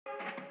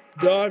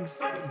Dogs,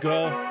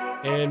 golf,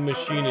 and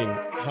machining.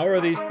 How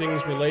are these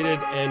things related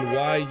and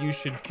why you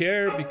should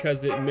care?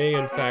 Because it may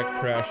in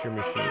fact crash your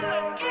machine.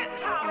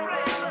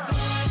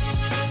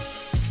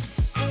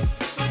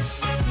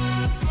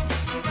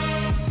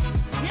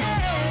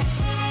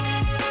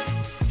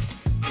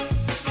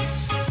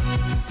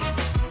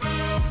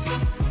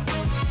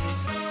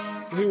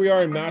 Here we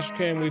are in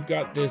Mastercam. We've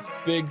got this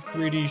big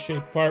 3D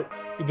shaped part.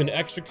 We've been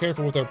extra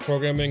careful with our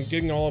programming,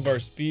 getting all of our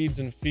speeds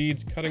and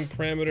feeds, cutting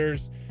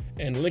parameters,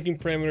 and linking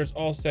parameters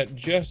all set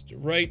just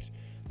right.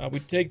 We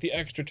take the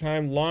extra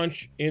time,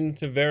 launch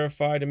into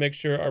verify to make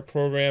sure our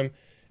program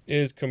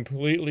is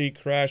completely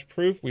crash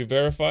proof. We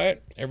verify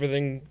it,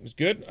 everything is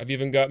good. I've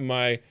even got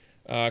my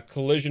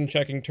collision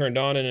checking turned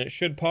on, and it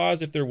should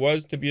pause if there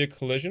was to be a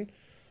collision.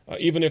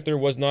 Even if there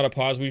was not a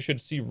pause, we should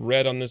see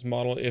red on this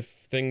model if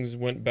things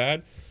went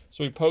bad.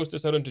 So we post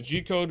this out into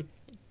Gcode,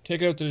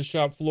 take it out to the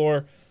shop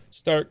floor,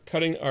 start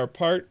cutting our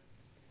part,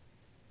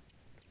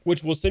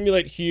 which will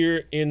simulate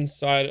here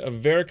inside of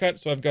Vericut.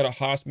 So I've got a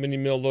Haas mini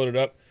mill loaded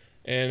up,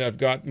 and I've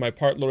got my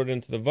part loaded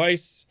into the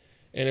vise.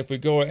 And if we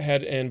go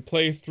ahead and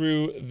play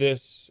through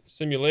this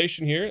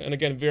simulation here, and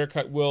again,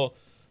 Vericut will,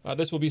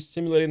 this will be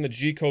simulating the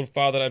Gcode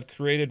file that I've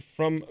created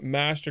from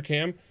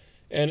Mastercam.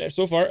 And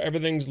so far,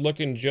 everything's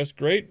looking just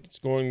great. It's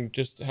going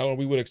just how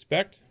we would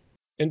expect.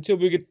 Until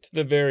we get to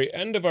the very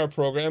end of our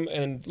program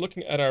and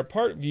looking at our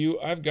part view,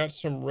 I've got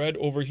some red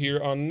over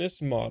here on this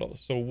model.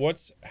 So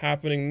what's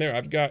happening there?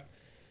 I've got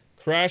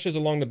crashes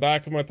along the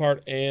back of my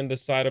part and the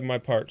side of my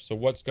part. So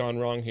what's gone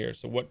wrong here?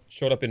 So what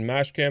showed up in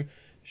Mastercam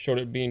showed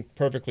it being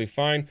perfectly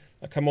fine.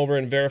 I come over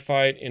and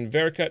verify it in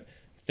Vericut.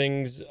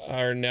 Things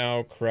are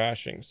now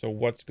crashing. So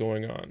what's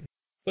going on?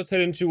 Let's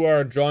head into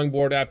our drawing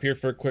board app here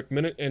for a quick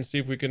minute and see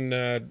if we can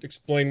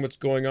explain what's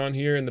going on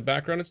here in the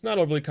background. It's not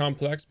overly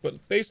complex,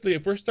 but basically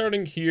if we're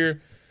starting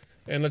here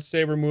and let's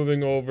say we're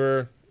moving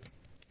over,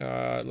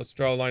 let's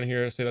draw a line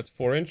here, say that's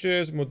 4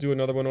 inches, and we'll do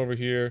another one over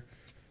here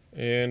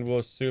and we'll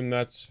assume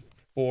that's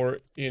 4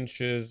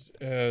 inches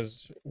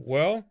as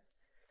well.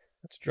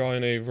 Let's draw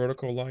in a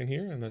vertical line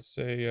here and let's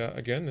say,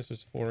 again, this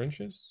is 4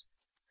 inches.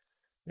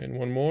 And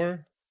one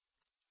more.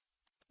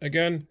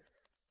 Again,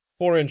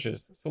 4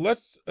 inches. So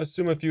let's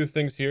assume a few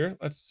things here.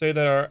 Let's say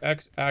that our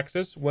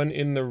x-axis, when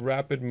in the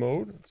rapid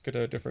mode, let's get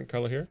a different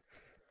color here,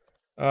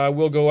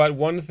 will go at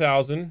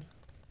 1,000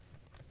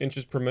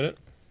 inches per minute.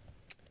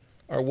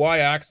 Our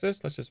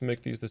y-axis, let's just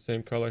make these the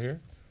same color here,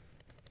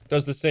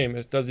 does the same.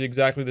 It does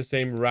exactly the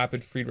same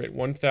rapid feed rate,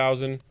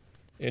 1,000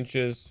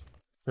 inches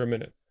per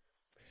minute.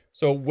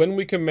 So when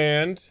we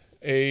command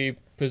a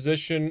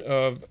position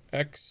of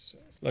x,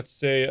 let's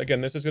say, again,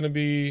 this is going to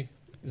be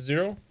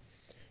 0.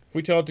 If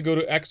we tell it to go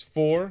to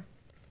x4,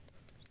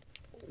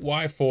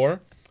 y4,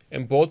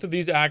 and both of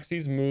these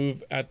axes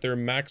move at their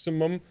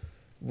maximum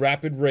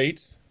rapid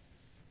rate,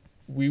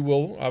 we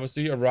will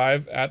obviously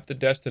arrive at the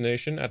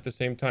destination at the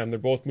same time. They're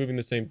both moving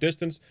the same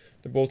distance.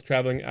 They're both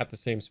traveling at the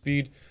same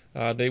speed.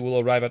 They will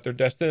arrive at their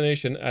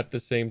destination at the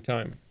same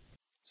time.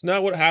 So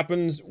now what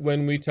happens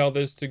when we tell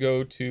this to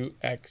go to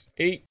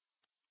x8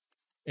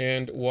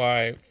 and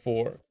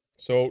y4?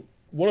 So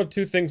one of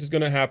two things is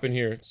going to happen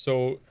here.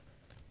 So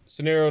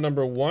scenario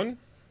number 1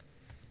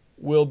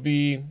 will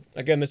be,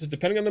 again, this is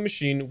depending on the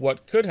machine.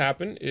 What could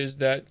happen is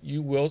that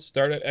you will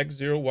start at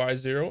x0,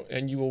 y0,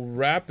 and you will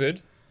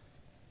rapid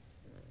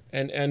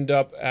and end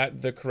up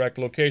at the correct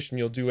location.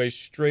 You'll do a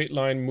straight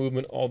line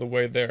movement all the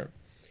way there.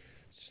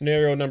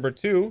 Scenario number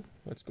 2,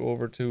 let's go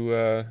over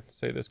to,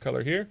 say, this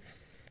color here.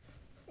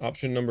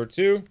 Option number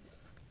 2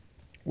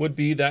 would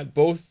be that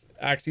both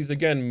axes,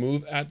 again,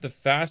 move at the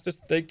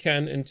fastest they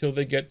can until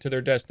they get to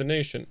their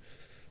destination.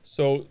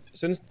 So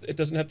since it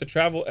doesn't have to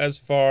travel as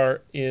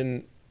far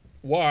in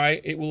y,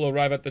 it will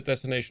arrive at the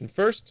destination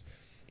first.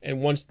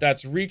 And once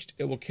that's reached,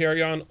 it will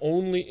carry on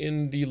only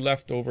in the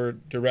leftover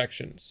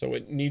direction. So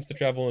it needs to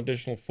travel an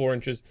additional 4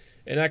 inches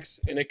in x,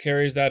 and it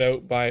carries that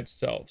out by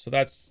itself. So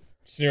that's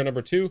scenario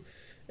number 2.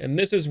 And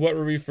this is what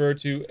we refer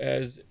to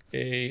as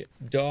a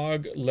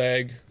dog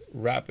leg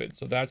rapid.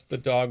 So that's the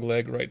dog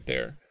leg right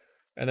there.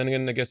 And then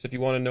again, I guess if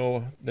you want to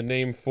know the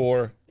name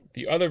for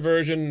the other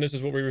version, this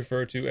is what we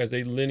refer to as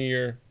a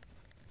linear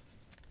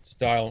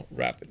style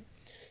rapid.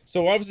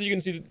 So obviously you can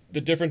see the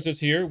differences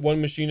here.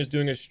 One machine is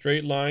doing a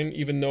straight line,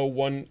 even though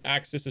one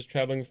axis is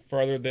traveling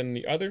farther than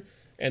the other,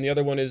 and the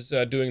other one is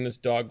doing this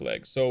dog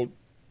leg. So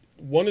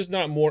one is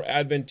not more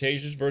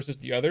advantageous versus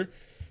the other.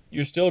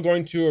 You're still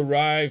going to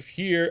arrive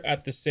here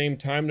at the same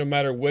time, no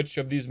matter which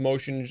of these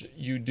motions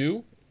you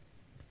do.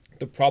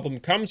 The problem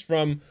comes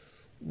from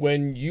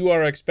when you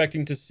are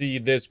expecting to see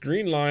this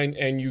green line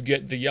and you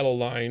get the yellow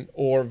line,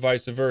 or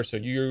vice versa.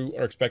 You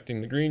are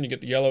expecting the green, you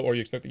get the yellow, or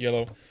you expect the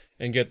yellow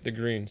and get the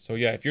green. So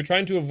yeah, if you're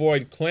trying to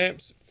avoid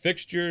clamps,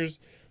 fixtures,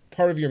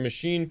 part of your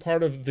machine,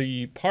 part of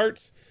the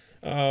part,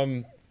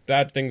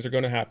 bad things are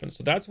going to happen.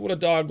 So that's what a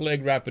dog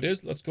leg rapid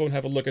is. Let's go and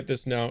have a look at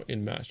this now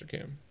in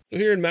Mastercam. So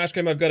here in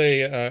Mastercam, I've got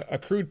a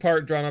crude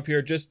part drawn up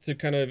here just to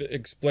kind of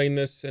explain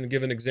this and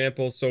give an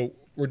example. So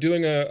we're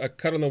doing a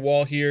cut on the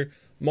wall here.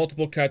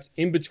 multiple cuts.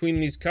 In between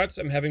these cuts,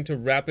 I'm having to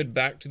rapid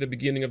back to the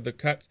beginning of the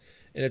cut,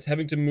 and it's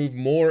having to move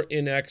more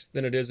in X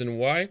than it is in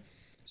Y.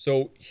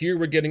 So here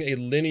we're getting a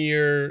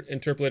linear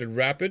interpolated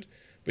rapid,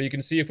 but you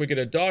can see if we get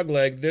a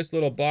dogleg, this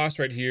little boss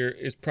right here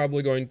is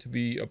probably going to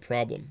be a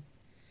problem.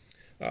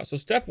 So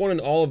step one in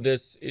all of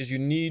this is you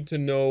need to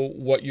know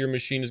what your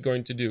machine is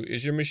going to do.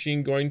 Is your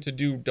machine going to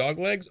do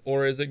doglegs,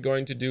 or is it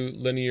going to do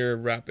linear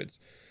rapids?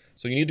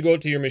 So you need to go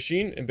to your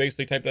machine and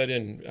basically type that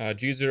in,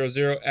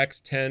 G00,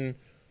 X10,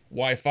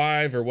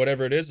 Y5, or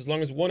whatever it is. As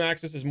long as one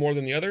axis is more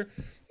than the other,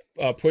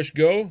 push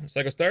go,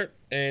 cycle start,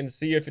 and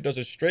see if it does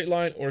a straight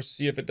line or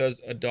see if it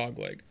does a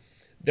dogleg.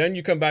 Then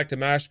you come back to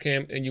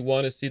Mastercam and you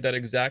want to see that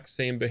exact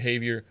same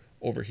behavior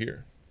over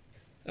here.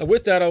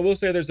 With that, I will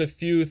say there's a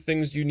few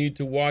things you need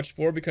to watch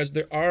for because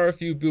there are a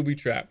few booby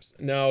traps.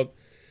 Now,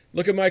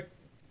 look at my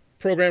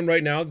program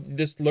right now.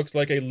 This looks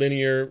like a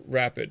linear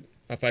rapid.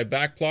 If I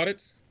backplot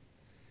it,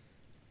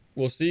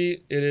 we'll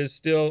see it is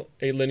still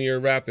a linear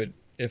rapid.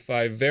 If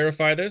I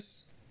verify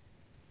this,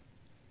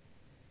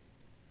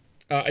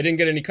 I didn't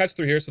get any cuts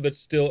through here, so that's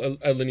still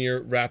a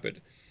linear rapid.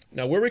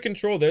 Now, where we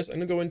control this, I'm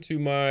going to go into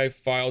my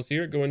files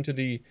here, go into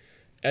the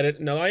edit.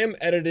 Now, I am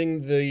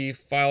editing the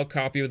file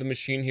copy of the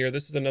machine here.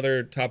 This is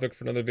another topic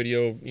for another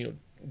video,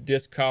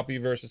 disk copy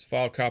versus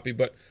file copy.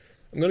 But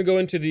I'm going to go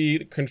into the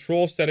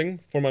control setting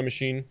for my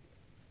machine.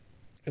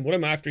 And what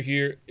I'm after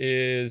here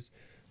is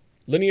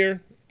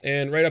linear,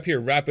 and right up here,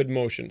 rapid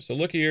motion. So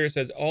look here, it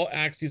says all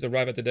axes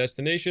arrive at the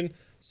destination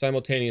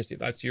simultaneously.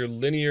 That's your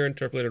linear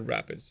interpolated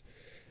rapids.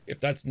 If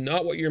that's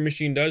not what your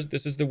machine does,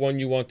 this is the one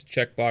you want to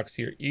check box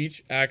here.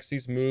 Each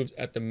axis moves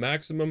at the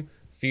maximum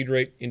feed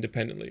rate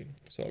independently.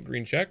 So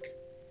green check.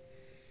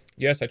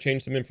 Yes, I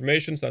changed some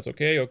information, so that's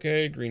okay.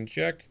 Okay, green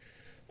check.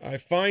 I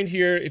find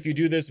here, if you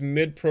do this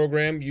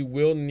mid-program, you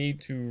will need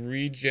to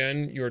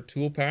regen your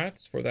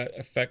toolpaths for that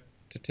effect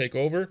to take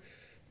over.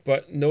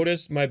 But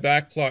notice my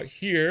backplot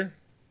here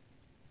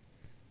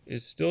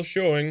is still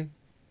showing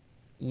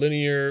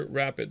linear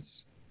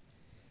rapids.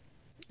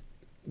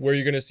 Where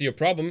you're going to see a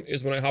problem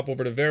is when I hop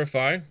over to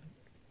verify.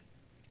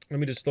 Let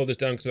me just slow this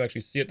down because we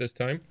actually see it this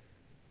time.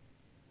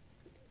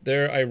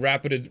 There, I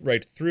rapided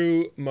right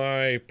through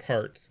my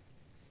part.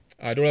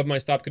 I don't have my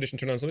stop condition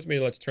turned on, so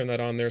let's turn that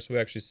on there so we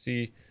actually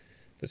see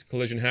this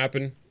collision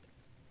happen.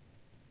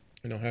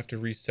 And I'll have to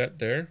reset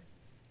there.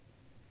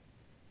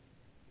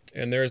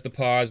 And there's the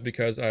pause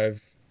because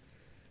I've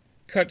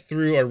cut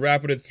through or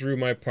rapided through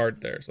my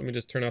part there. So let me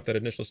just turn off that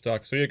initial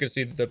stock so you can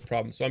see the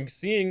problem. So I'm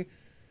seeing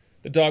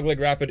the dogleg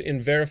rapid in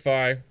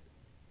verify,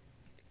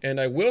 and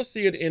I will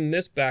see it in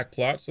this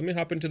backplot. So let me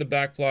hop into the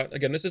backplot.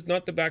 Again, this is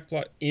not the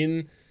backplot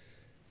in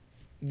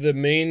the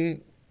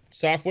main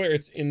software,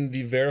 it's in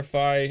the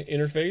verify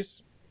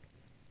interface.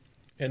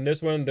 And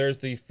this one, there's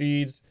the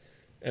feeds,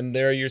 and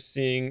there you're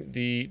seeing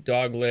the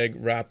dogleg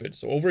rapid.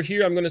 So over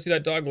here, I'm going to see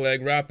that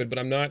dogleg rapid, but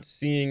I'm not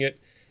seeing it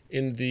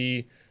in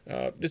the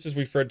this is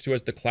referred to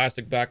as the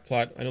classic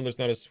backplot. I know there's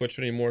not a switch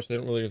anymore, so they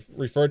don't really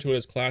refer to it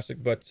as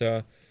classic, but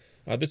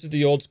this is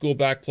the old school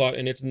backplot,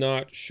 and it's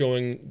not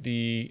showing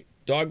the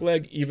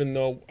dogleg, even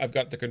though I've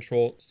got the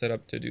control set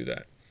up to do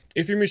that.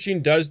 If your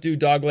machine does do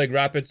dogleg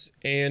rapids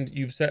and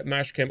you've set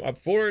Mastercam up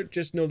for it,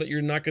 just know that you're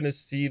not going to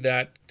see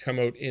that come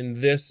out in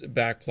this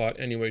backplot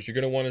anyways. You're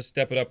going to want to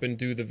step it up and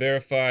do the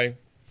verify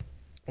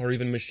or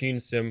even machine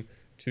sim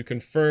to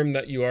confirm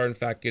that you are in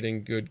fact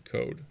getting good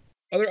code.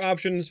 Other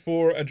options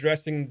for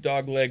addressing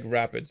dogleg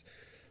rapids.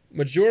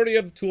 Majority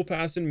of the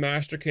toolpaths in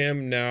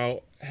Mastercam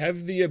now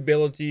have the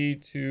ability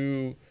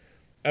to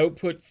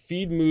output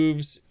feed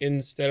moves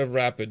instead of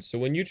rapids. So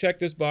when you check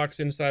this box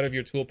inside of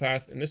your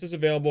toolpath, and this is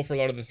available for a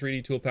lot of the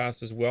 3D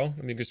toolpaths as well,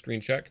 let me just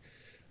screen check.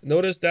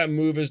 Notice that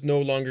move is no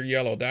longer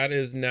yellow. That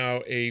is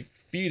now a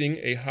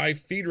high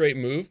feed rate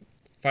move,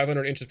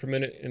 500 inches per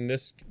minute in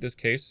this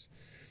case.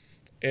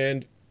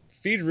 And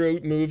feed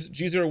route moves,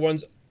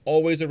 G01s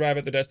always arrive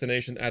at the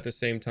destination at the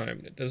same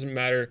time. It doesn't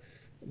matter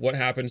what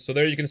happens. So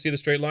there you can see the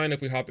straight line.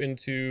 If we hop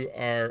into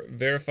our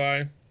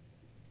verify,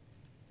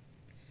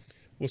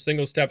 we'll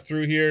single step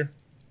through here.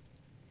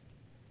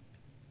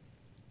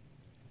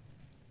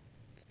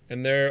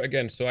 And there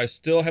again, so I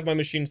still have my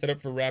machine set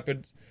up for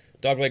rapids,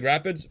 dogleg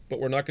rapids, but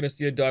we're not going to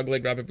see a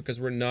dogleg rapid because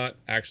we're not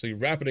actually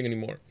rapiding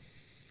anymore.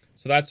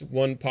 So that's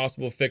one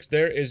possible fix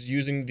there, is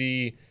using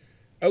the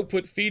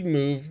output feed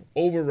move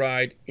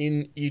override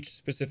in each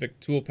specific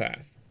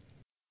toolpath.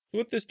 So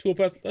with this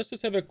toolpath, let's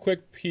just have a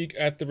quick peek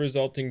at the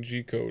resulting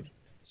G-code.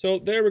 So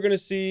there we're going to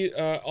see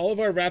all of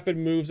our rapid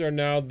moves are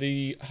now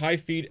the high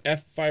feed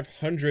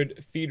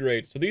F500 feed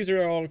rate. So these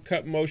are all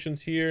cut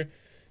motions here.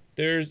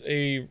 There's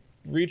a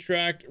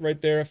retract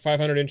right there,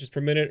 500 inches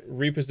per minute,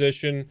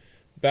 reposition,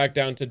 back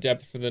down to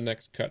depth for the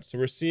next cut. So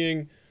we're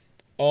seeing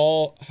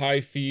all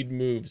high feed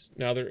moves.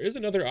 Now there is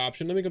another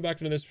option. Let me go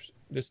back into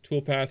this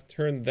toolpath,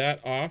 turn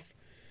that off,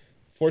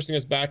 forcing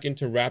us back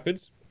into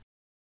rapids.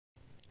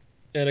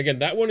 And again,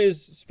 that one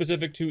is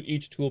specific to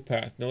each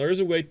toolpath. Now there is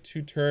a way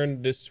to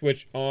turn this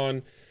switch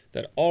on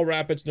that all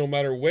rapids, no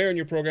matter where in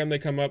your program they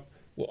come up,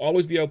 will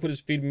always be output as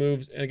feed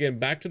moves. And again,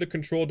 back to the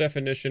control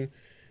definition,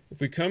 If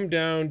we come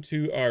down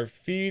to our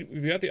feed,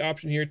 we've got the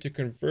option here to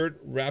convert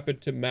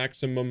rapid to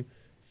maximum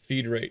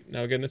feed rate.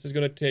 Now again, this is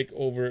going to take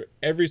over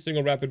every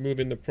single rapid move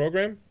in the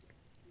program.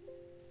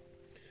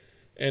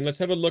 And let's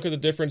have a look at the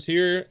difference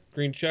here.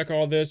 Green check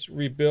all this,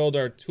 rebuild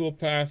our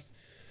toolpath.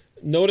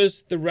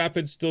 Notice the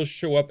rapids still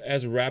show up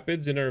as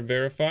rapids in our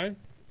verify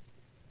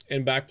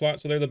and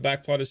backplot. So there the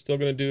backplot is still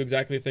going to do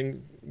exactly the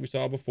thing we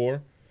saw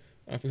before.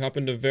 If we hop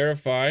into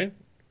verify,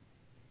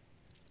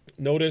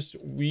 notice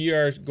we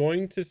are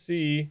going to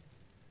see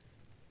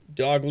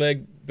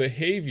dogleg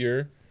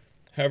behavior.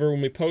 However,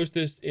 when we post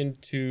this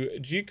into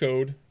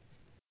Gcode,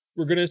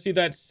 we're going to see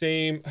that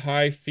same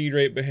high feed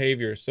rate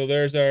behavior. So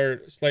there's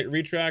our slight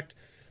retract,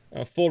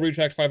 full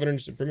retract 500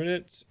 inches per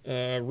minute,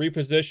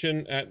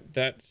 reposition at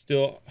that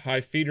still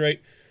high feed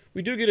rate.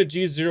 We do get a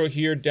G0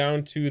 here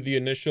down to the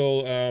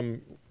initial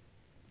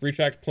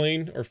retract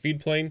plane or feed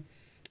plane,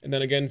 and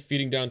then again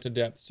feeding down to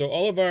depth. So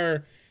all of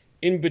our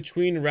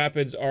in-between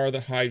rapids are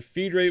the high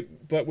feed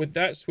rate, but with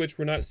that switch,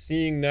 we're not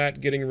seeing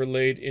that getting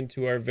relayed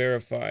into our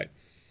verify.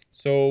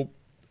 So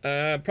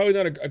probably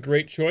not a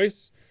great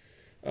choice.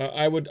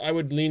 I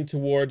would lean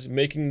towards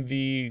making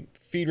the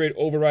feed rate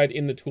override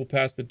in the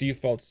toolpath the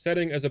default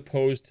setting, as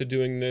opposed to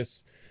doing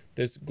this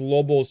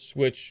global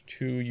switch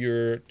to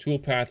your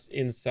toolpaths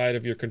inside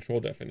of your control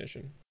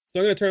definition. So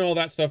I'm going to turn all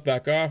that stuff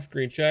back off.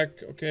 Green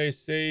check. Okay,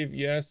 save.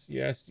 Yes,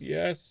 yes,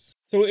 yes.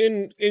 So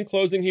in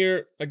closing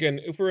here, again,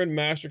 if we're in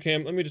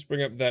Mastercam, let me just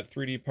bring up that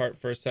 3D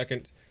part for a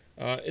second.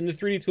 In the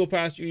 3D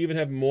toolpath, you even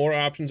have more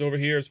options over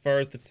here as far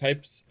as the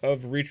types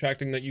of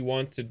retracting that you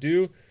want to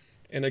do.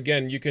 And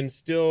again, you can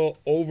still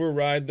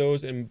override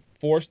those and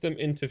force them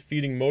into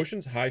feeding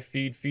motions, high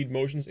feed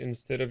motions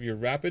instead of your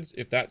rapids,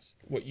 if that's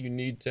what you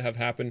need to have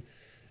happen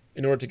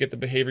in order to get the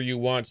behavior you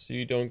want so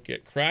you don't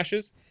get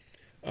crashes.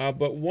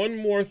 But one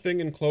more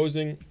thing in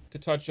closing to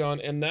touch on,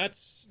 and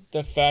that's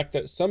the fact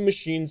that some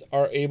machines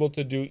are able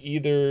to do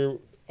either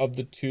of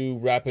the two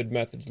rapid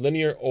methods,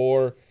 linear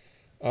or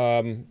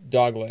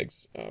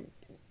doglegs.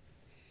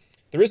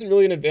 There isn't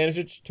really an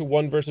advantage to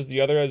one versus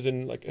the other, as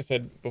in, like I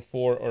said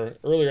before, or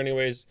earlier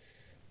anyways,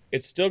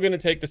 it's still going to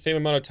take the same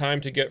amount of time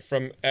to get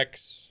from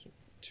X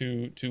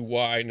to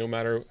Y, no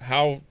matter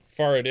how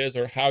far it is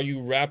or how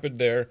you rapid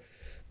there.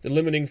 The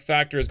limiting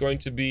factor is going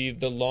to be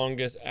the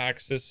longest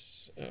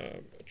axis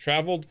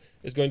traveled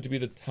is going to be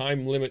the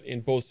time limit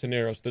in both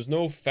scenarios. There's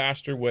no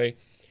faster way.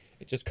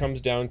 It just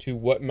comes down to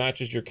what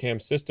matches your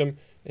cam system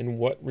and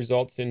what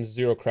results in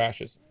 0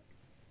 crashes.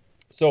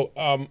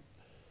 So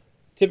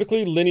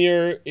typically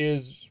linear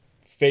is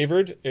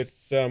favored.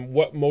 It's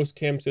what most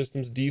cam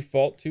systems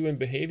default to in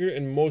behavior,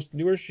 and most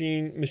newer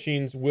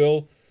machines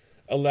will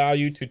allow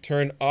you to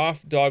turn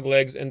off dog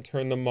legs and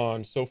turn them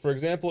on. So for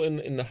example,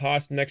 in the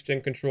Haas next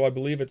gen control, I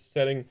believe it's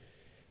setting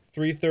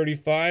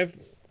 335,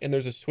 and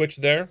there's a switch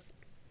there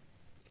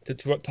to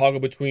toggle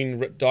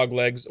between dog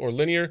legs or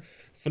linear.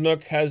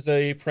 Fanuc has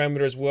a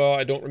parameter as well.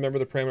 I don't remember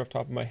the parameter off the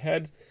top of my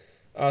head.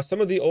 Some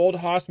of the old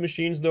Haas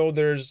machines though,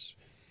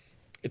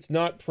 it's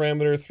not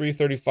parameter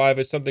 335,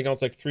 it's something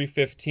else like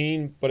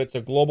 315, but it's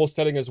a global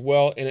setting as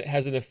well, and it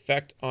has an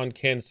effect on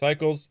can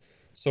cycles.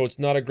 So it's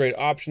not a great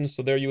option.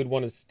 So there you would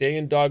want to stay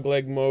in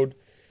dogleg mode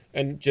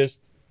and just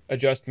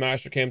adjust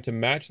Mastercam to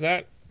match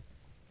that.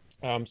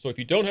 So if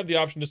you don't have the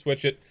option to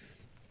switch it,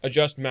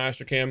 adjust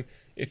Mastercam.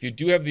 If you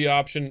do have the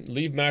option,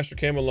 leave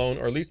Mastercam alone,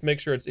 or at least make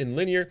sure it's in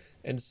linear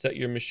and set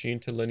your machine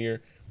to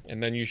linear.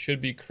 And then you should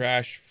be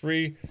crash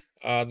free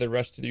the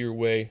rest of your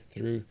way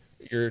through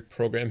your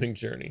programming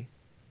journey.